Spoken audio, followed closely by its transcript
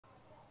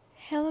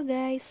Hello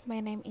guys, my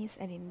name is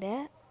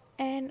Adinda,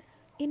 and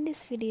in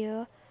this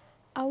video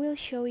I will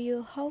show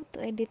you how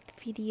to edit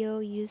video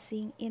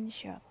using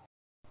INSHOT.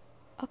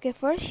 Okay,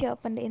 first you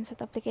open the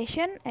INSHOT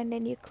application and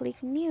then you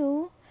click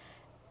new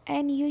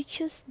and you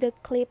choose the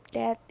clip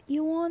that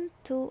you want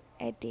to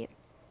edit,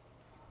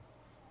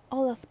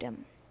 all of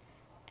them.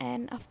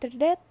 And after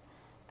that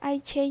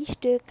I change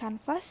the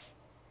canvas.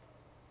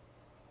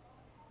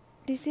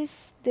 This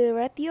is the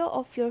ratio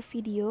of your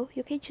video.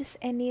 You can choose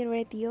any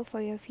ratio for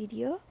your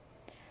video.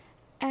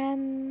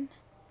 And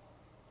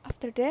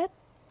after that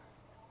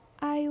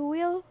I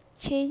will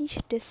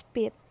change the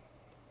speed,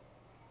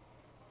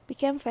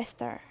 become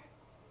faster,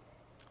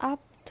 up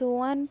to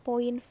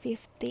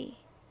 1.50,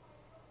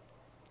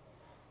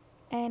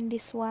 and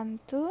this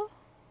one too,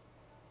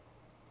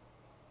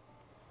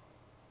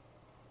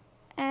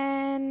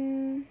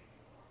 and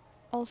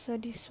also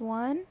this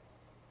one.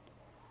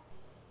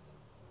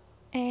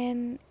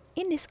 And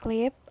in this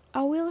clip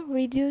I will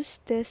reduce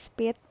the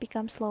speed,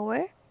 become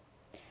slower,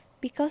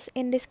 because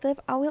in this clip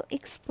I will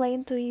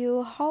explain to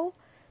you how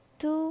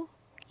to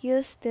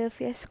use the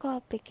VS Code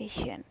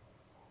application,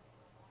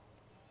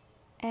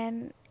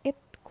 and it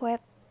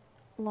quite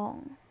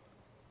long.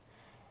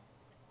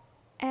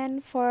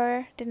 And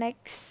for the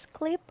next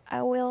clip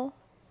I will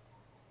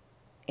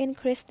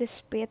increase the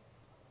speed,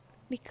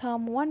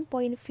 become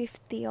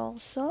 1.50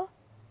 also,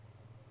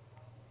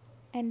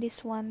 and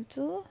this one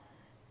too,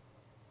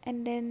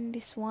 and then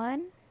this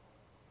one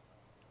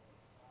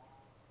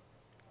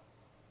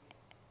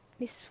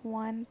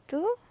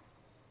too,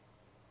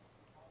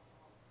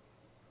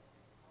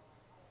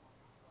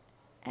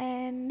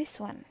 and this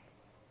one.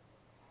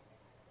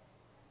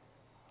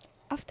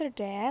 After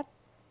that,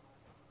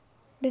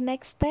 the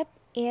next step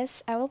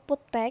is I will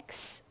put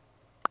text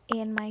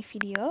in my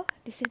video.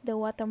 This is the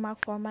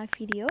watermark for my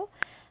video,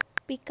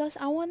 because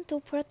I want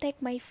to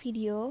protect my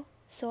video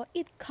so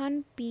it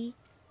can't be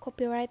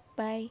copyrighted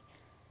by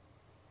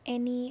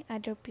any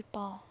other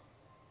people.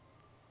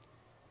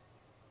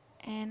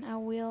 And I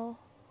will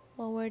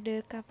lower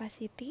the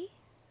capacity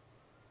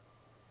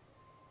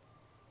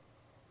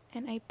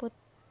and I put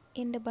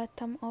in the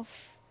bottom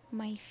of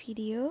my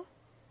video,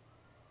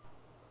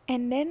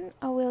 and then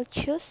I will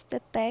choose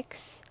the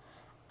text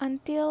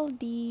until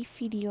the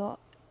video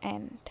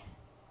end,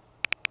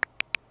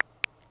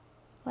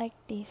 like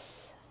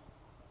this.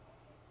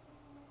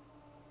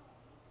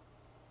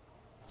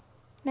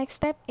 Next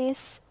step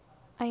is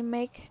I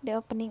make the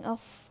opening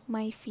of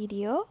my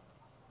video.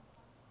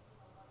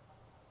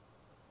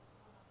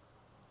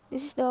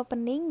 This is the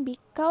opening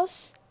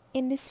because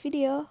in this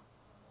video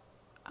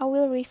I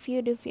will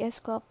review the VS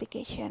Code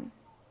application,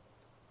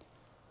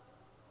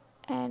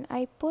 and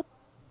I put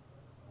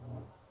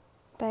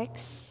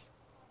text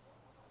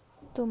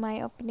to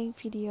my opening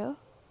video.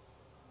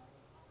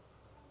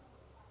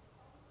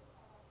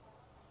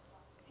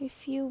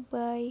 Review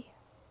by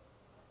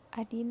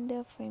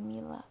Adinda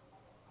Femila.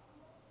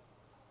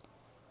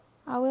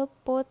 I will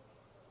put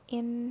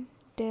in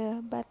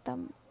the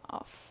bottom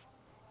of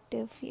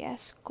the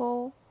VS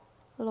Code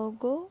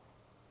logo,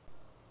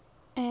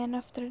 and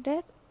after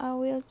that I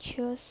will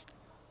choose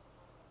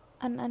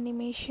an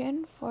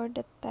animation for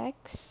the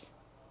text,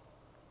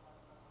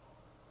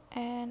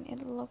 and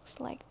it looks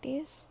like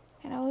this,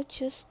 and I will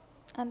choose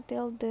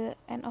until the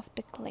end of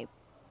the clip,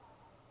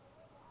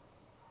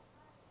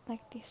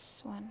 like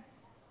this one.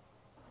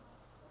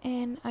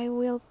 And I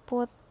will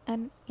put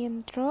an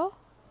intro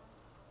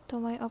to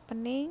my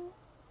opening.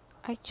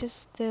 I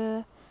choose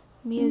the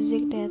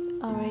music that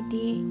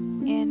already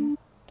in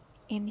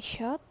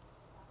INSHOT,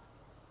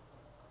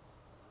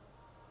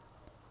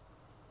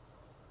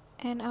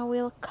 and I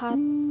will cut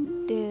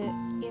the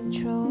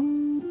intro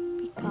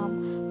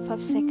become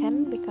 5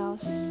 seconds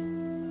because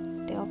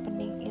the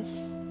opening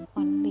is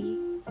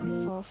only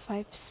for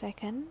 5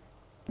 seconds,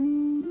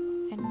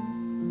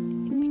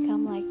 and it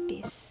become like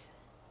this.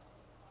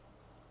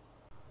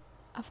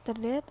 After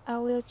that I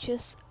will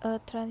choose a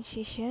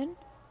transition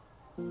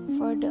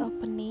for the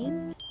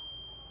opening,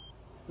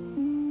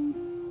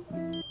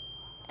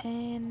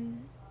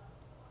 and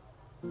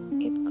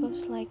it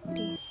goes like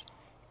this.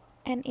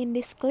 And in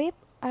this clip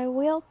I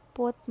will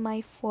put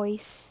my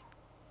voice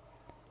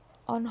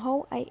on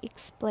how I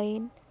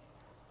explain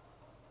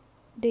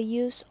the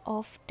use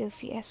of the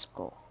VS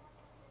Code,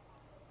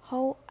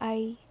 how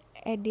I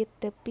edit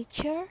the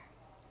picture.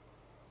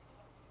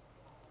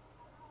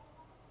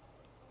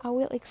 I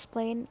will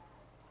explain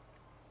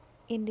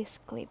in this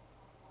clip.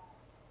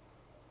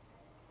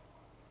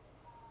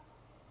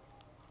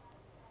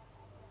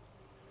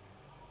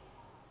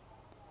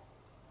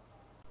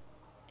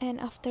 And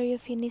after you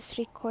finish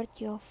record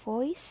your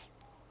voice,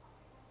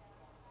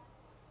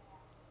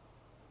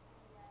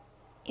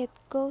 it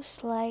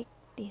goes like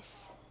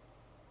this.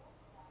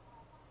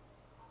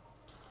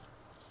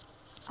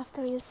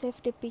 After you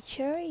save the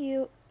picture,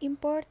 you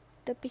import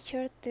the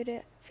picture to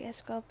the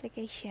VS Code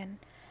application,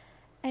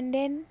 and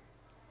then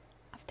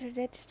after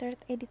that start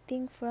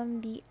editing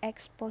from the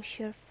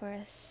exposure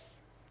first.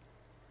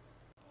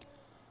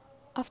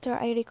 After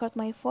I record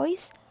my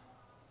voice,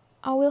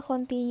 I will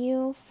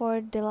continue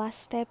for the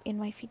last step in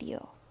my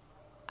video.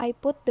 I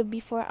put the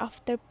before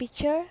after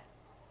picture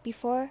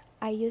before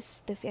I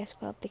use the VS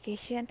Code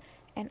application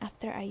and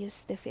after I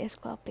use the VS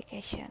Code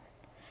application.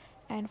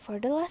 And for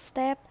the last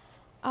step,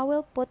 I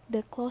will put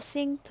the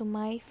closing to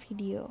my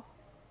video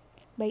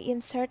by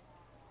insert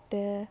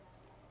the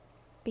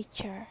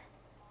picture.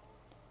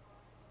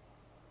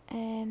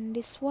 And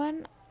this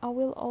one, I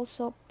will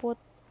also put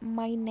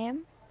my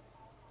name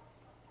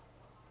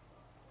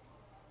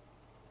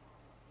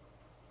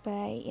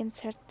by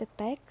insert the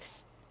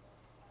text.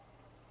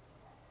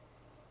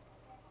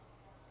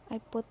 I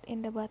put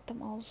in the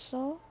bottom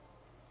also.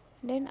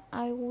 Then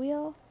I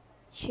will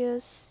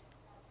choose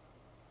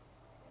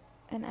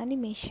an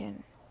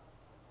animation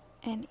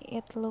and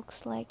it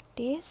looks like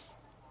this.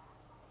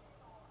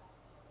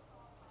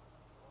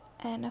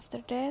 And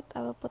after that,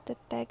 I will put the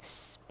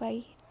text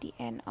by the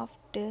end of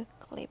the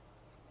clip.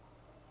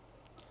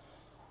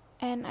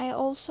 And I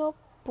also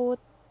put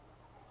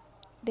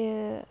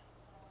the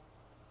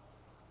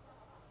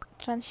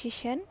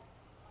transition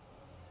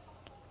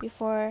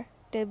before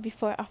the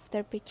before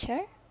after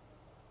picture.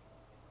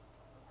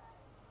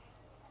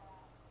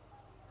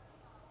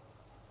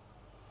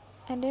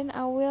 And then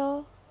I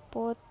will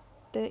put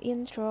the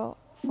intro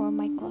for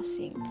my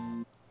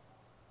closing.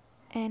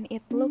 And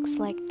it looks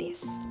like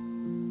this.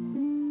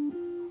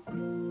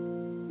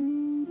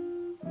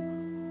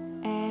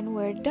 And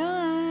we're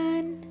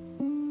done.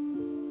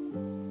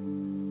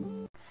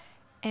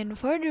 And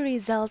for the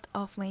result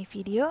of my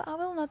video, I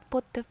will not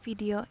put the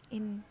video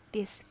in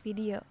this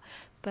video,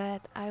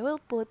 but I will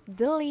put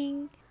the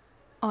link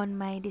on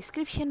my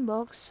description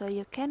box so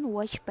you can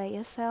watch by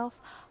yourself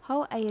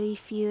how I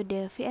review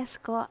the VS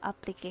Code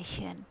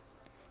application.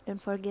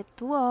 Don't forget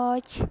to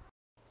watch.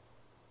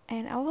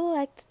 And I would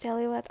like to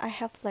tell you what I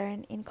have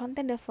learned in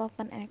content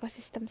development and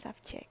ecosystem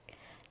subject.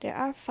 There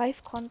are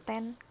 5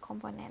 content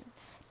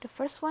components. The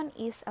first one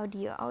is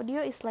audio.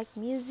 Audio is like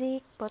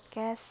music,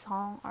 podcast,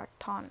 song, or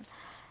tone.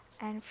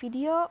 And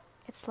video,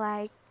 it's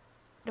like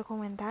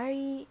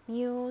documentary,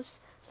 news,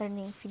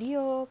 learning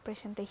video,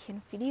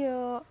 presentation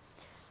video,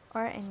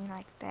 or any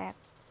like that.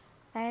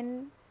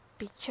 And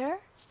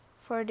picture,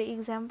 for the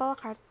example,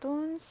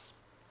 cartoons,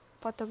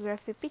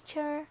 photography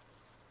picture,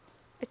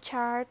 a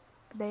chart,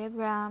 a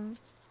diagram.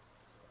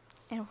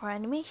 And for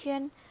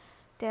animation,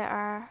 there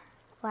are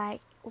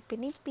like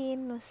Upin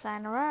Ipin, Nusa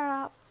and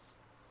Rara,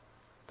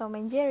 Tom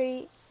and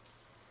Jerry,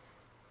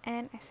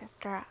 and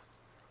etc.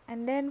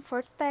 And then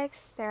for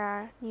text, there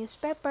are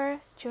newspaper,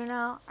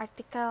 journal,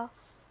 article,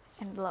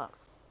 and blog.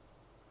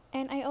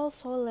 And I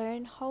also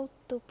learned how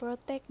to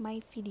protect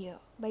my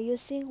video by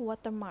using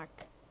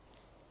watermark.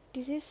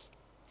 This is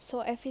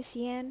so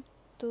efficient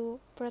to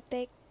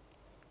protect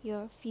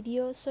your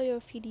video so your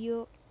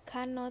video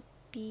cannot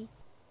be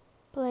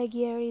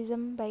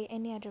plagiarism by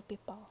any other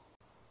people.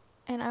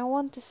 And I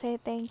want to say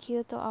thank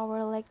you to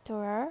our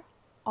lecturer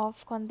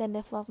of content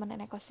development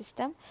and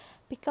ecosystem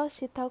because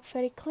he talked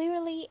very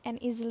clearly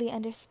and easily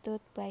understood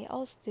by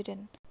all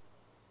students.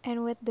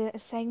 And with the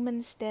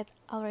assignments that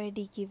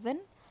already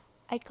given,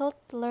 I could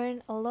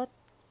learn a lot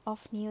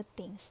of new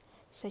things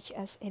such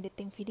as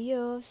editing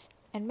videos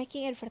and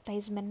making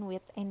advertisement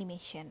with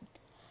animation.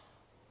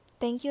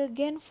 Thank you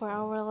again for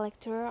our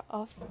lecturer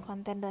of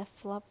content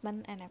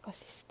development and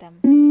ecosystem.